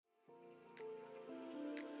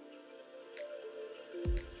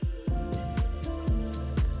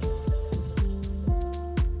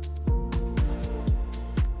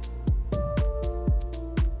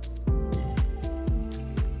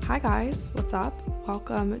Hi guys, what's up?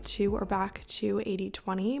 Welcome to or back to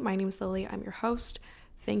 80/20. My name is Lily, I'm your host.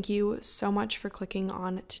 Thank you so much for clicking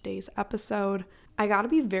on today's episode. I gotta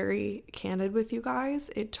be very candid with you guys.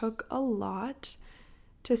 It took a lot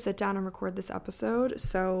to sit down and record this episode.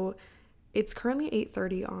 So it's currently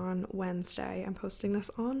 8:30 on Wednesday. I'm posting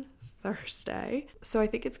this on Thursday. So I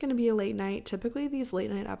think it's going to be a late night. Typically these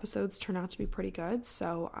late night episodes turn out to be pretty good.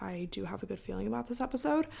 So I do have a good feeling about this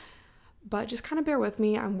episode. But just kind of bear with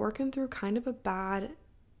me. I'm working through kind of a bad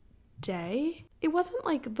day. It wasn't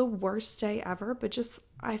like the worst day ever, but just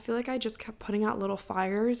I feel like I just kept putting out little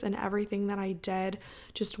fires and everything that I did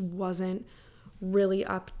just wasn't really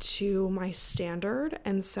up to my standard.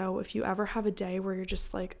 And so if you ever have a day where you're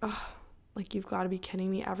just like, oh, like you've got to be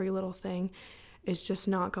kidding me, every little thing is just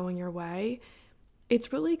not going your way,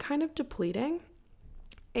 it's really kind of depleting.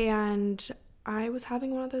 And I was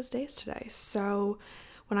having one of those days today. So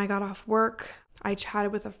when I got off work, I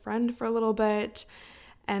chatted with a friend for a little bit,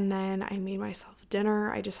 and then I made myself dinner.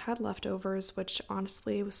 I just had leftovers, which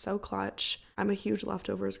honestly was so clutch. I'm a huge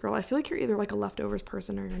leftovers girl. I feel like you're either like a leftovers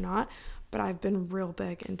person or you're not, but I've been real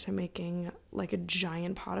big into making like a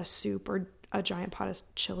giant pot of soup or a giant pot of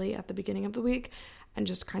chili at the beginning of the week and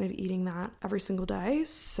just kind of eating that every single day.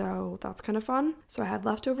 So that's kind of fun. So I had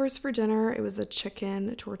leftovers for dinner. It was a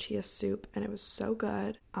chicken tortilla soup and it was so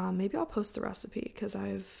good. Maybe I'll post the recipe because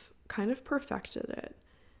I've kind of perfected it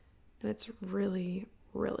and it's really,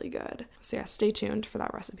 really good. So yeah, stay tuned for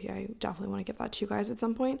that recipe. I definitely want to give that to you guys at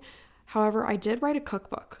some point. However, I did write a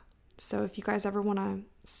cookbook. So if you guys ever want to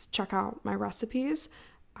check out my recipes,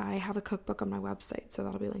 I have a cookbook on my website, so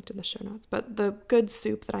that'll be linked in the show notes. But the good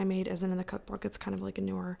soup that I made isn't in the cookbook. It's kind of like a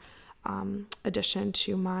newer addition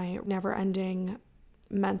to my never-ending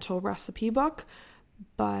mental recipe book.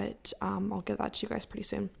 But I'll get that to you guys pretty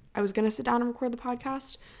soon. I was going to sit down and record the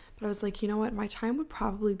podcast, but I was like, you know what? My time would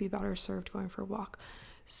probably be better served going for a walk.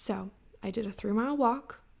 So I did a 3-mile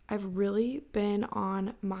walk. I've really been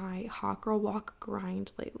on my hot girl walk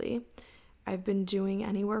grind lately. I've been doing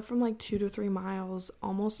anywhere from like 2 to 3 miles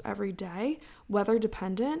almost every day, weather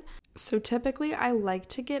dependent. So typically I like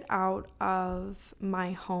to get out of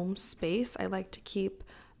my home space. I like to keep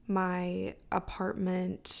my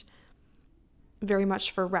apartment very much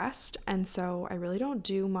for rest. And so I really don't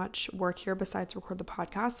do much work here besides record the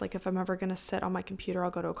podcast. Like if I'm ever going to sit on my computer, I'll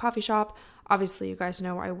go to a coffee shop. Obviously, you guys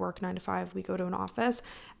know I work 9 to 5. We go to an office.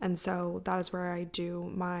 And so that is where I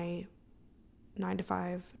do my 9 to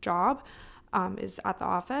 5 job. Is at the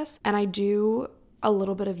office, and I do a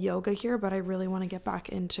little bit of yoga here, but I really want to get back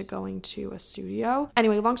into going to a studio.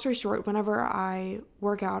 Anyway, long story short, whenever I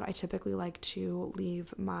work out, I typically like to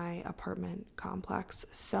leave my apartment complex.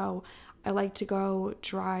 So I like to go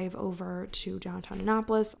drive over to downtown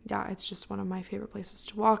Annapolis. Yeah, it's just one of my favorite places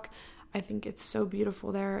to walk. I think it's so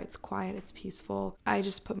beautiful there. It's quiet, it's peaceful. I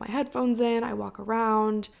just put my headphones in, I walk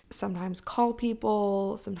around, sometimes call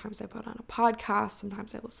people, sometimes I put on a podcast,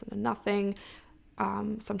 sometimes I listen to nothing.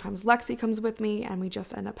 Sometimes Lexi comes with me and we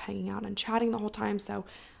just end up hanging out and chatting the whole time. So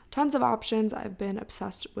tons of options. I've been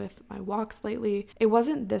obsessed with my walks lately. It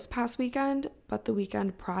wasn't this past weekend, but the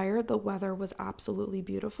weekend prior, the weather was absolutely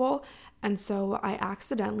beautiful. And so I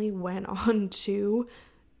accidentally went on to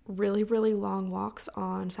really, really long walks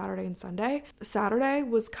on Saturday and Sunday. Saturday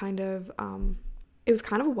was kind of, it was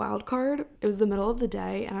kind of a wild card. It was the middle of the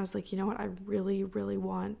day and I was like, you know what? I really, really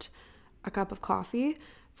want a cup of coffee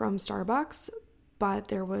from Starbucks, but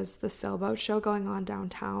there was the sailboat show going on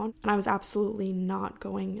downtown and I was absolutely not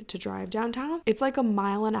going to drive downtown. It's like 1.5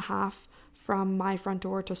 miles from my front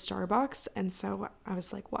door to Starbucks. And so I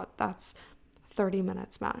was like, what? That's 30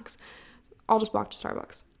 minutes max. I'll just walk to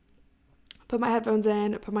Starbucks. Put my headphones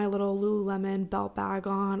in, put my little Lululemon belt bag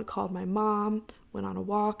on, called my mom, went on a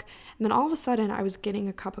walk. And then all of a sudden I was getting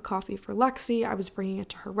a cup of coffee for Lexi. I was bringing it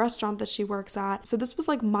to her restaurant that she works at. So this was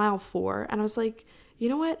like mile 4. And I was like, you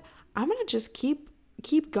know what? I'm going to just keep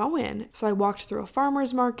going. So I walked through a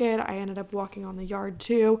farmer's market. I ended up walking on the yard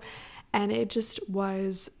too. And it just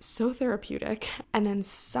was so therapeutic. And then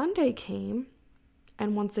Sunday came.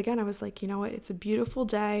 And once again, I was like, you know what? It's a beautiful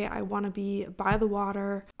day. I want to be by the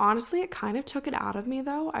water. Honestly, it kind of took it out of me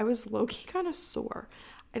though. I was low-key kind of sore.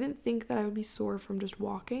 I didn't think that I would be sore from just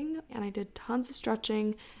walking. And I did tons of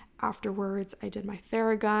stretching afterwards. I did my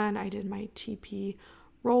Theragun. I did my TP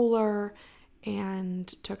roller and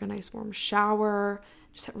took a nice warm shower.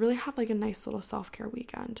 Just really had like a nice little self-care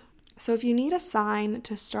weekend. So if you need a sign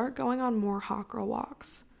to start going on more hot girl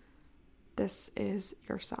walks, this is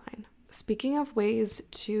your sign. Speaking of ways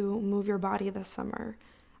to move your body this summer,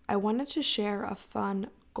 I wanted to share a fun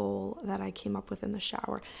goal that I came up with in the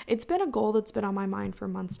shower. It's been a goal that's been on my mind for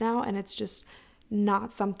months now, and it's just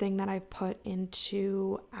not something that I've put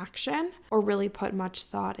into action or really put much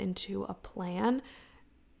thought into a plan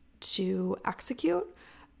to execute.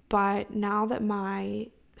 But now that my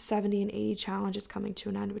 70 and 80 challenge is coming to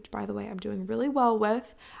an end, which by the way, I'm doing really well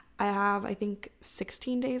with, I have, I think,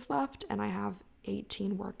 16 days left and I have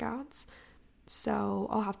 18 workouts. So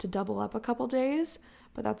I'll have to double up a couple days,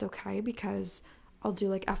 but that's okay because I'll do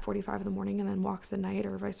like F45 in the morning and then walks at night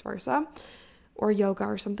or vice versa, or yoga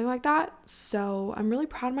or something like that. So I'm really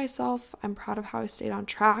proud of myself. I'm proud of how I stayed on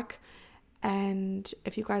track. And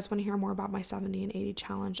if you guys want to hear more about my 70 and 80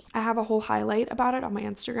 challenge, I have a whole highlight about it on my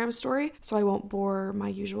Instagram story. So I won't bore my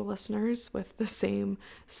usual listeners with the same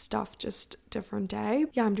stuff, just different day.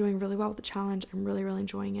 Yeah, I'm doing really well with the challenge. I'm really, really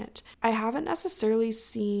enjoying it. I haven't necessarily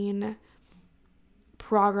seen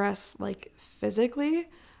progress like physically.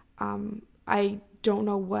 I don't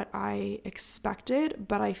know what I expected,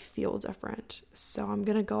 but I feel different. So I'm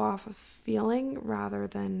going to go off of feeling rather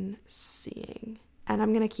than seeing. And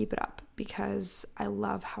I'm going to keep it up because I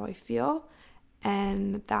love how I feel.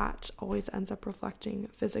 And that always ends up reflecting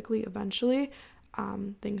physically eventually.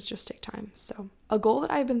 Things just take time. So a goal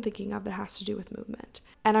that I've been thinking of that has to do with movement.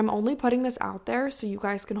 And I'm only putting this out there so you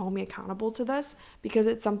guys can hold me accountable to this because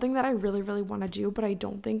it's something that I really, really want to do, but I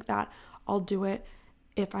don't think that I'll do it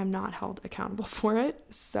if I'm not held accountable for it.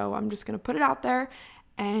 So I'm just going to put it out there.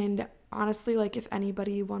 And honestly, like if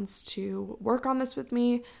anybody wants to work on this with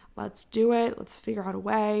me, let's do it. Let's figure out a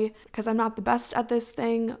way because I'm not the best at this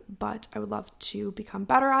thing, but I would love to become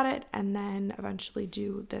better at it and then eventually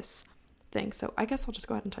do this thing. So I guess I'll just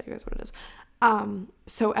go ahead and tell you guys what it is.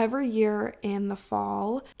 So every year in the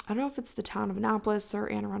fall, I don't know if it's the town of Annapolis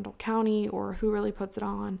or Anne Arundel County or who really puts it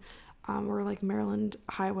on, or like Maryland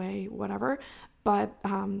Highway, whatever. But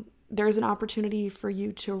there's an opportunity for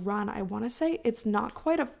you to run. I want to say it's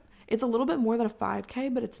a little bit more than a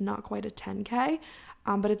 5K, but it's not quite a 10K.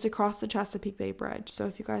 But it's across the Chesapeake Bay Bridge. So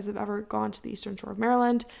if you guys have ever gone to the Eastern Shore of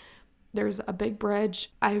Maryland, there's a big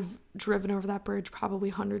bridge. I've driven over that bridge probably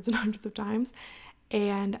hundreds and hundreds of times.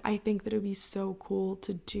 And I think that it would be so cool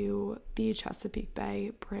to do the Chesapeake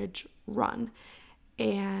Bay Bridge run.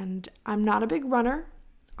 And I'm not a big runner.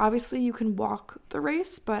 Obviously, you can walk the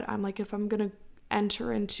race, but I'm like, if I'm going to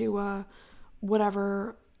enter into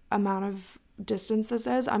whatever amount of distance this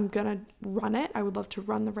is, I'm going to run it. I would love to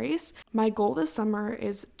run the race. My goal this summer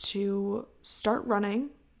is to start running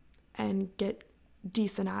and get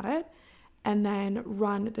decent at it and then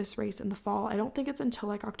run this race in the fall. I don't think it's until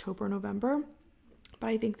like October, November, but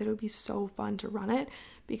I think that it would be so fun to run it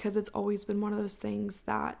because it's always been one of those things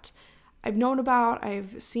that I've known about.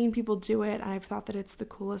 I've seen people do it and I've thought that it's the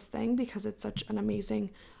coolest thing because it's such an amazing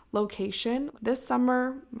location. This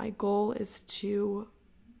summer, my goal is to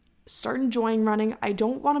start enjoying running. I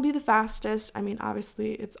don't want to be the fastest. I mean,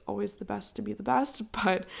 obviously it's always the best to be the best,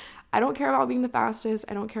 but I don't care about being the fastest.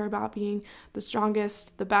 I don't care about being the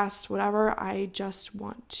strongest, the best, whatever. I just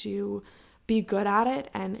want to be good at it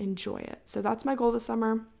and enjoy it. So that's my goal this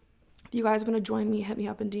summer. If you guys want to join me, hit me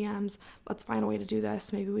up in DMs. Let's find a way to do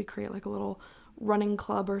this. Maybe we create like a little running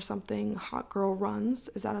club or something. Hot Girl Runs.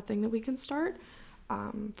 Is that a thing that we can start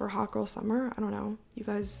for Hot Girl Summer? I don't know. You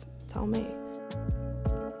guys tell me.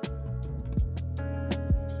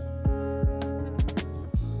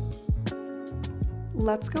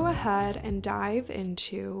 Let's go ahead and dive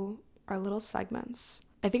into our little segments.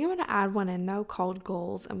 I think I'm going to add one in though called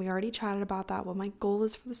goals, and we already chatted about that, what my goal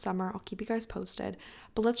is for the summer. I'll keep you guys posted,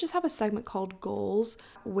 but let's just have a segment called goals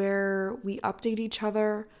where we update each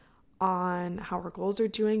other on how our goals are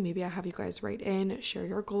doing. Maybe I have you guys write in, share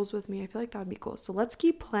your goals with me. I feel like that would be cool. So let's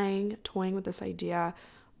keep toying with this idea.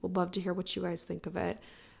 Would love to hear what you guys think of it,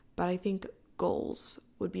 but I think goals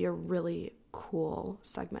would be a really cool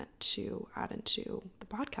segment to add into the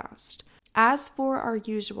podcast. As for our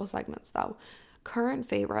usual segments though, current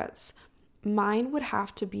favorites, mine would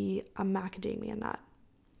have to be a macadamia nut.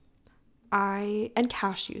 And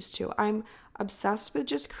cashews too. I'm obsessed with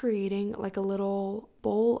just creating like a little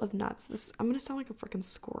bowl of nuts. I'm gonna sound like a freaking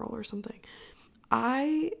squirrel or something.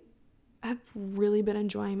 I have really been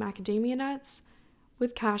enjoying macadamia nuts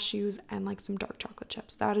with cashews and like some dark chocolate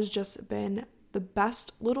chips. That has just been the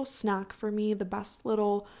best little snack for me, the best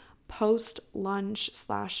little post-lunch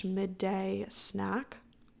 / midday snack.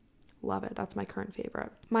 Love it. That's my current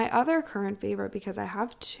favorite. My other current favorite, because I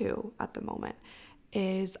have two at the moment,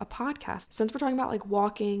 is a podcast. Since we're talking about like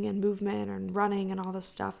walking and movement and running and all this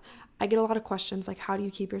stuff, I get a lot of questions like, how do you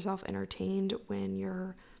keep yourself entertained when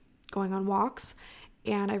you're going on walks?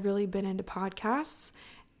 And I've really been into podcasts.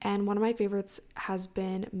 And one of my favorites has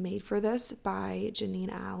been Made for This by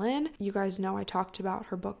Janine Allen. You guys know I talked about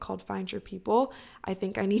her book called Find Your People. I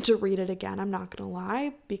think I need to read it again, I'm not gonna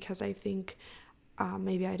lie, because I think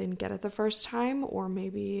maybe I didn't get it the first time, or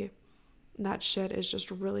maybe that shit is just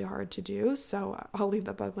really hard to do. So I'll leave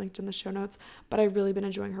that book linked in the show notes. But I've really been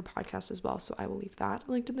enjoying her podcast as well, so I will leave that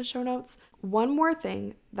linked in the show notes. One more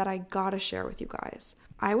thing that I gotta share with you guys.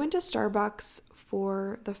 I went to Starbucks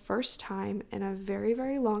for the first time in a very,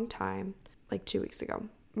 very long time, like 2 weeks ago.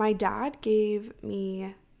 My dad gave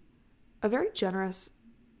me a very generous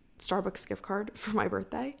Starbucks gift card for my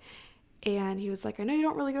birthday. And he was like, I know you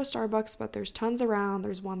don't really go to Starbucks, but there's tons around.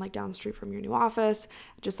 There's one like down the street from your new office.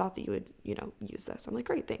 I just thought that you would, use this. I'm like,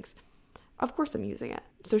 great, thanks. Of course I'm using it.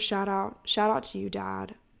 So shout out to you,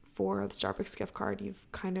 Dad, for the Starbucks gift card. You've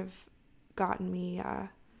kind of gotten me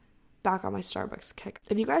back on my Starbucks kick.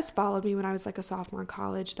 If you guys followed me when I was like a sophomore in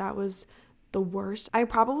college, that was the worst. I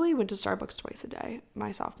probably went to Starbucks twice a day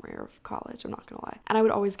my sophomore year of college, I'm not gonna lie. And I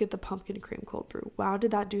would always get the pumpkin cream cold brew. Wow,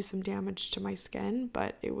 did that do some damage to my skin,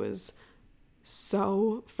 but it was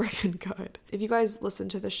so freaking good. If you guys listen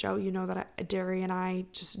to the show, you know that dairy and I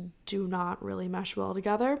just do not really mesh well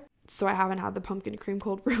together. So I haven't had the pumpkin cream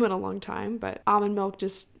cold brew in a long time, but almond milk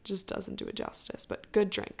just doesn't do it justice. But good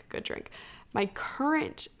drink. My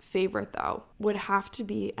current favorite though would have to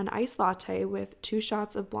be an iced latte with 2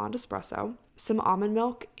 shots of blonde espresso, some almond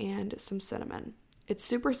milk, and some cinnamon. It's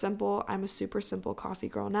super simple. I'm a super simple coffee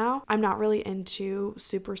girl now. I'm not really into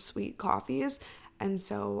super sweet coffees. And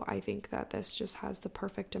so I think that this just has the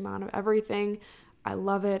perfect amount of everything. I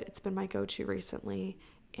love it. It's been my go-to recently,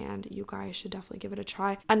 and you guys should definitely give it a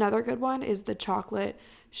try. Another good one is the chocolate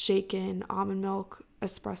shaken almond milk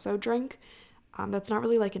espresso drink. That's not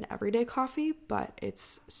really like an everyday coffee, but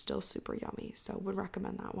it's still super yummy. So would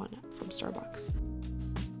recommend that one from Starbucks.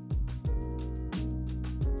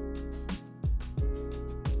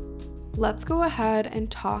 Let's go ahead and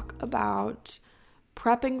talk about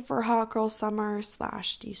prepping for hot girl summer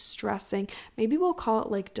 / de-stressing. Maybe we'll call it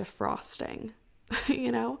like defrosting,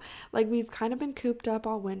 like we've kind of been cooped up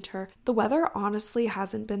all winter. The weather honestly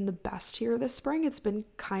hasn't been the best here this spring. It's been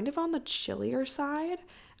kind of on the chillier side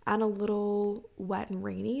and a little wet and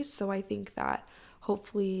rainy. So I think that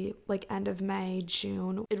hopefully like end of May,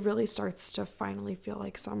 June, it really starts to finally feel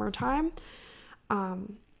like summertime.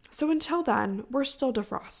 So until then, we're still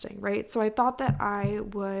defrosting, right? So I thought that I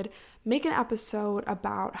would make an episode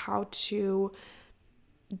about how to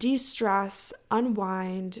de-stress,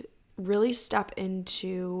 unwind, really step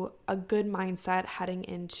into a good mindset heading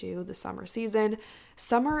into the summer season.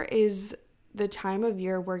 Summer is the time of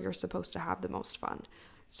year where you're supposed to have the most fun.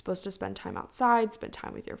 You're supposed to spend time outside, spend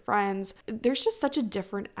time with your friends. There's just such a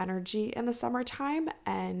different energy in the summertime,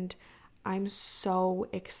 and I'm so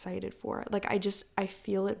excited for it. Like I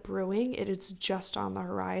feel it brewing. It is just on the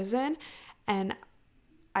horizon, and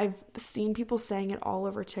I've seen people saying it all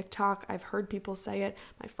over TikTok. I've heard people say it.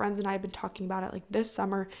 My friends and I have been talking about it. Like this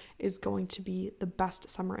summer is going to be the best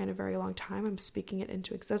summer in a very long time. I'm speaking it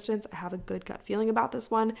into existence. I have a good gut feeling about this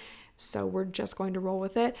one. So we're just going to roll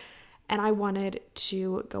with it. And I wanted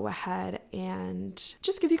to go ahead and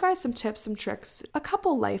just give you guys some tips, some tricks, a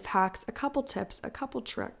couple life hacks, a couple tips, a couple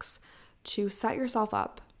tricks to set yourself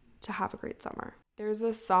up to have a great summer. There's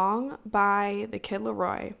a song by the Kid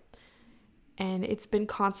Laroi, and it's been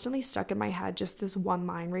constantly stuck in my head, just this one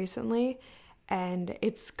line recently. And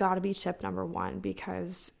it's got to be tip number 1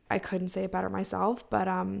 because I couldn't say it better myself. But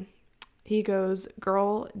he goes,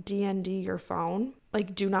 girl, DND your phone.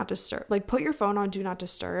 Like, do not disturb. Like, put your phone on do not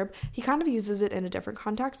disturb. He kind of uses it in a different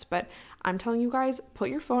context, but I'm telling you guys, put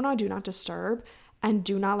your phone on do not disturb and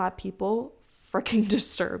do not let people freaking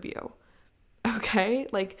disturb you. Okay?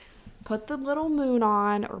 Like, put the little moon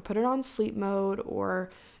on or put it on sleep mode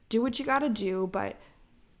or do what you gotta do, but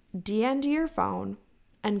DND your phone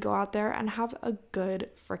and go out there and have a good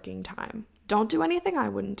freaking time. Don't do anything I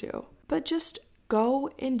wouldn't do, but just go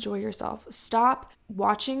enjoy yourself. Stop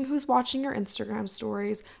watching who's watching your Instagram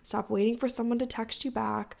stories. Stop waiting for someone to text you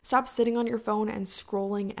back. Stop sitting on your phone and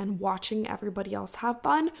scrolling and watching everybody else have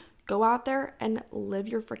fun. Go out there and live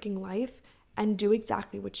your freaking life and do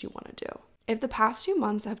exactly what you want to do. If the past 2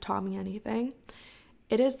 months have taught me anything,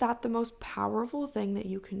 it is that the most powerful thing that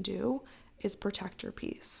you can do is protect your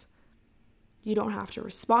peace. You don't have to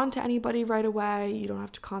respond to anybody right away. You don't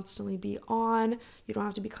have to constantly be on. You don't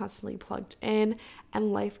have to be constantly plugged in.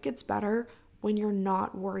 And life gets better when you're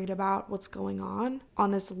not worried about what's going on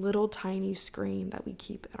this little tiny screen that we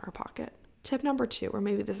keep in our pocket. Tip number 2, or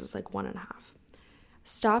maybe this is like 1.5.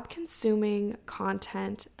 Stop consuming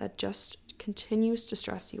content that just continues to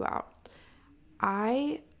stress you out.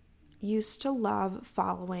 I used to love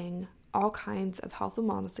following all kinds of health and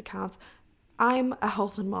wellness accounts. I'm a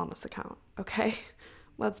health and wellness account, okay?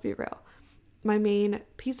 Let's be real. My main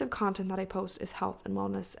piece of content that I post is health and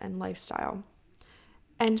wellness and lifestyle.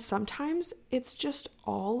 And sometimes it's just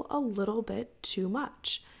all a little bit too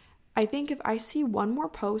much. I think if I see one more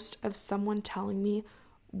post of someone telling me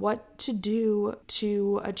what to do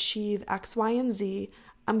to achieve X, Y, and Z,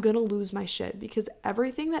 I'm going to lose my shit because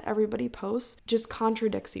everything that everybody posts just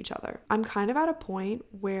contradicts each other. I'm kind of at a point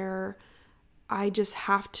where I just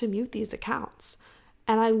have to mute these accounts.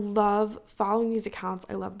 And I love following these accounts.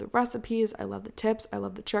 I love the recipes. I love the tips. I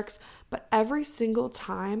love the tricks. But every single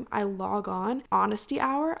time I log on, honesty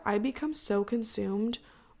hour, I become so consumed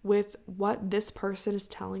with what this person is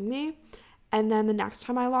telling me. And then the next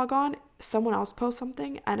time I log on, someone else posts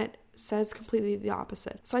something and it says completely the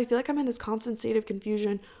opposite. So I feel like I'm in this constant state of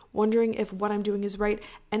confusion, wondering if what I'm doing is right.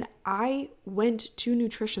 And I went to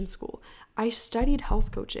nutrition school. I studied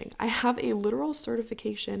health coaching. I have a literal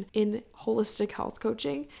certification in holistic health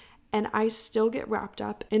coaching, and I still get wrapped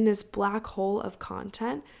up in this black hole of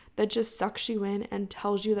content that just sucks you in and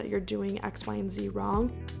tells you that you're doing X, Y, and Z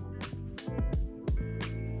wrong.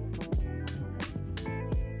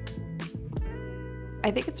 I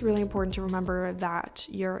think it's really important to remember that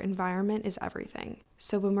your environment is everything.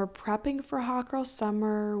 So when we're prepping for Hot Girl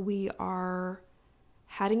Summer, we are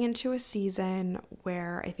heading into a season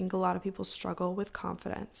where I think a lot of people struggle with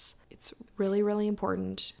confidence. It's really, really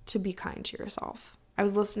important to be kind to yourself. I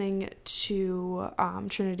was listening to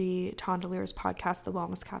Trinity Tondeleur's podcast, The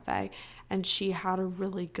Wellness Cafe, and she had a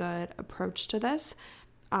really good approach to this.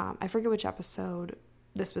 I forget which episode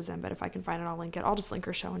this was in, but if I can find it, I'll link it. I'll just link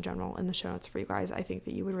her show in general in the show notes for you guys. I think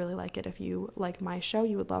that you would really like it. If you like my show,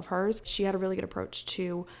 you would love hers. She had a really good approach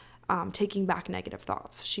to taking back negative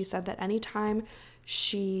thoughts. She said that anytime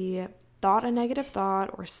she thought a negative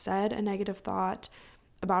thought or said a negative thought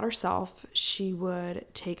about herself, she would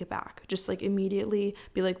take it back. Just like immediately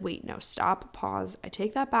be like, wait, no, stop, pause. I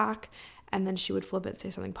take that back. And then she would flip it and say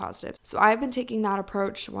something positive. So I've been taking that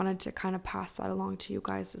approach, wanted to kind of pass that along to you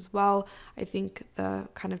guys as well. I think the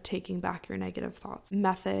kind of taking back your negative thoughts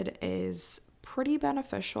method is pretty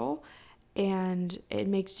beneficial, and it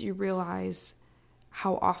makes you realize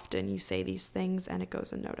how often you say these things and it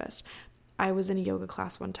goes unnoticed. I was in a yoga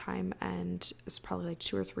class one time, and it's probably like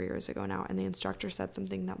 2 or 3 years ago now, and the instructor said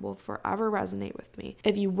something that will forever resonate with me.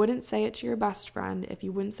 If you wouldn't say it to your best friend, if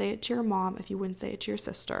you wouldn't say it to your mom, if you wouldn't say it to your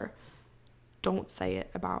sister, don't say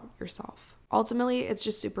it about yourself. Ultimately, it's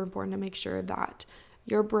just super important to make sure that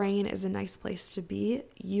your brain is a nice place to be.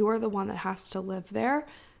 You are the one that has to live there.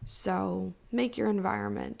 So make your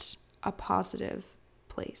environment a positive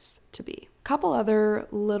place to be. A couple other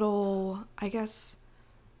little, I guess,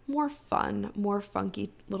 more fun, more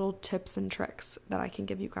funky little tips and tricks that I can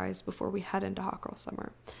give you guys before we head into Hot Girl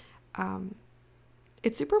Summer.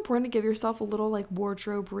 It's super important to give yourself a little like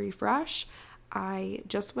wardrobe refresh. I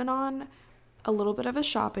just went on a little bit of a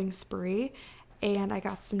shopping spree, and I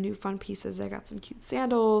got some new fun pieces. I got some cute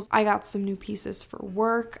sandals. I got some new pieces for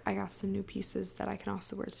work. I got some new pieces that I can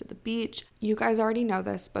also wear to the beach. You guys already know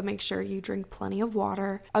this, but make sure you drink plenty of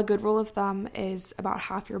water. A good rule of thumb is about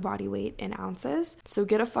half your body weight in ounces. So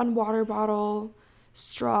get a fun water bottle,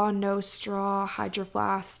 straw, no straw, Hydro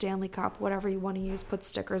Flask, Stanley Cup, whatever you want to use. Put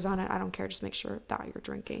stickers on it. I don't care. Just make sure that you're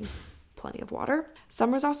drinking plenty of water.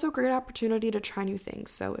 Summer's also a great opportunity to try new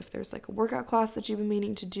things. So if there's like a workout class that you've been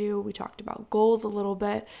meaning to do, we talked about goals a little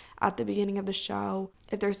bit at the beginning of the show.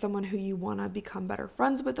 If there's someone who you want to become better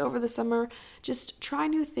friends with over the summer, just try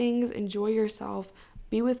new things, enjoy yourself,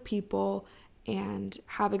 be with people, and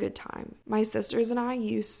have a good time. My sisters and I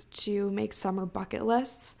used to make summer bucket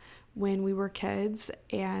lists when we were kids,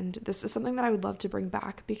 and this is something that I would love to bring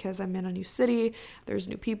back because I'm in a new city, there's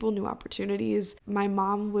new people, new opportunities. My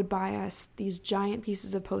mom would buy us these giant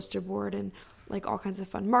pieces of poster board and like all kinds of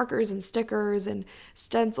fun markers and stickers and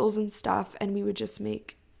stencils and stuff, and we would just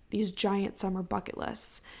make these giant summer bucket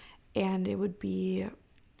lists, and it would be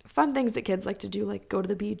fun things that kids like to do, like go to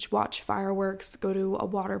the beach, watch fireworks, go to a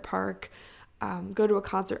water park, go to a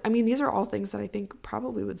concert. I mean, these are all things that I think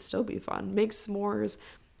probably would still be fun. Make s'mores,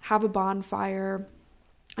 have a bonfire.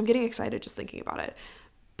 I'm getting excited just thinking about it.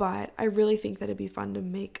 But I really think that it'd be fun to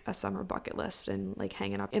make a summer bucket list and like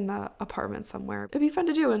hang it up in the apartment somewhere. It'd be fun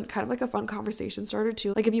to do and kind of like a fun conversation starter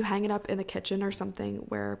too. Like if you hang it up in the kitchen or something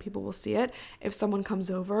where people will see it, if someone comes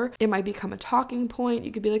over, it might become a talking point.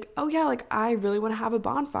 You could be like, oh yeah, like I really want to have a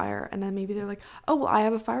bonfire. And then maybe they're like, oh, well, I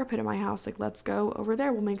have a fire pit in my house. Like let's go over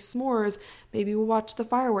there. We'll make s'mores. Maybe we'll watch the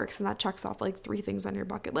fireworks, and that checks off like 3 things on your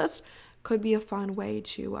bucket list. Could be a fun way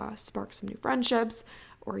to spark some new friendships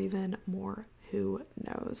or even more. who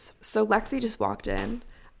knows? So Lexi just walked in.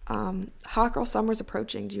 Hot girl summer's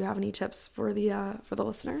approaching. Do you have any tips for the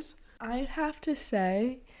listeners? I'd have to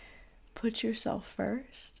say, put yourself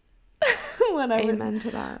first. Amen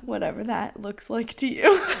to that. Whatever that looks like to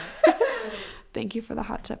you. Thank you for the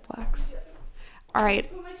hot tip, Lex. All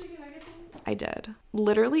right. I did.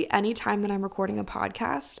 Literally any time that I'm recording a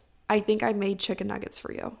podcast, I think I made chicken nuggets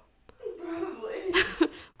for you. Probably.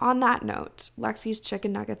 On that note, Lexi's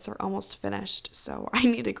chicken nuggets are almost finished, so I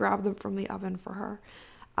need to grab them from the oven for her.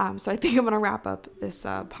 So I think I'm going to wrap up this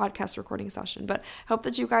podcast recording session, but hope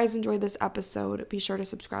that you guys enjoyed this episode. Be sure to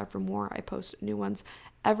subscribe for more. I post new ones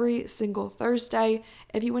every single Thursday.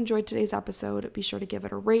 If you enjoyed today's episode, be sure to give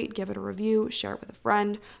it a rate, give it a review, share it with a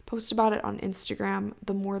friend, post about it on Instagram.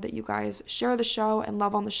 The more that you guys share the show and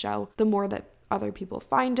love on the show, the more that other people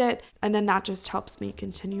find it, and then that just helps me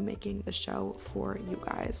continue making the show for you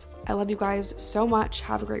guys. I love you guys so much.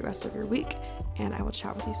 Have a great rest of your week, and I will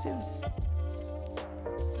chat with you soon.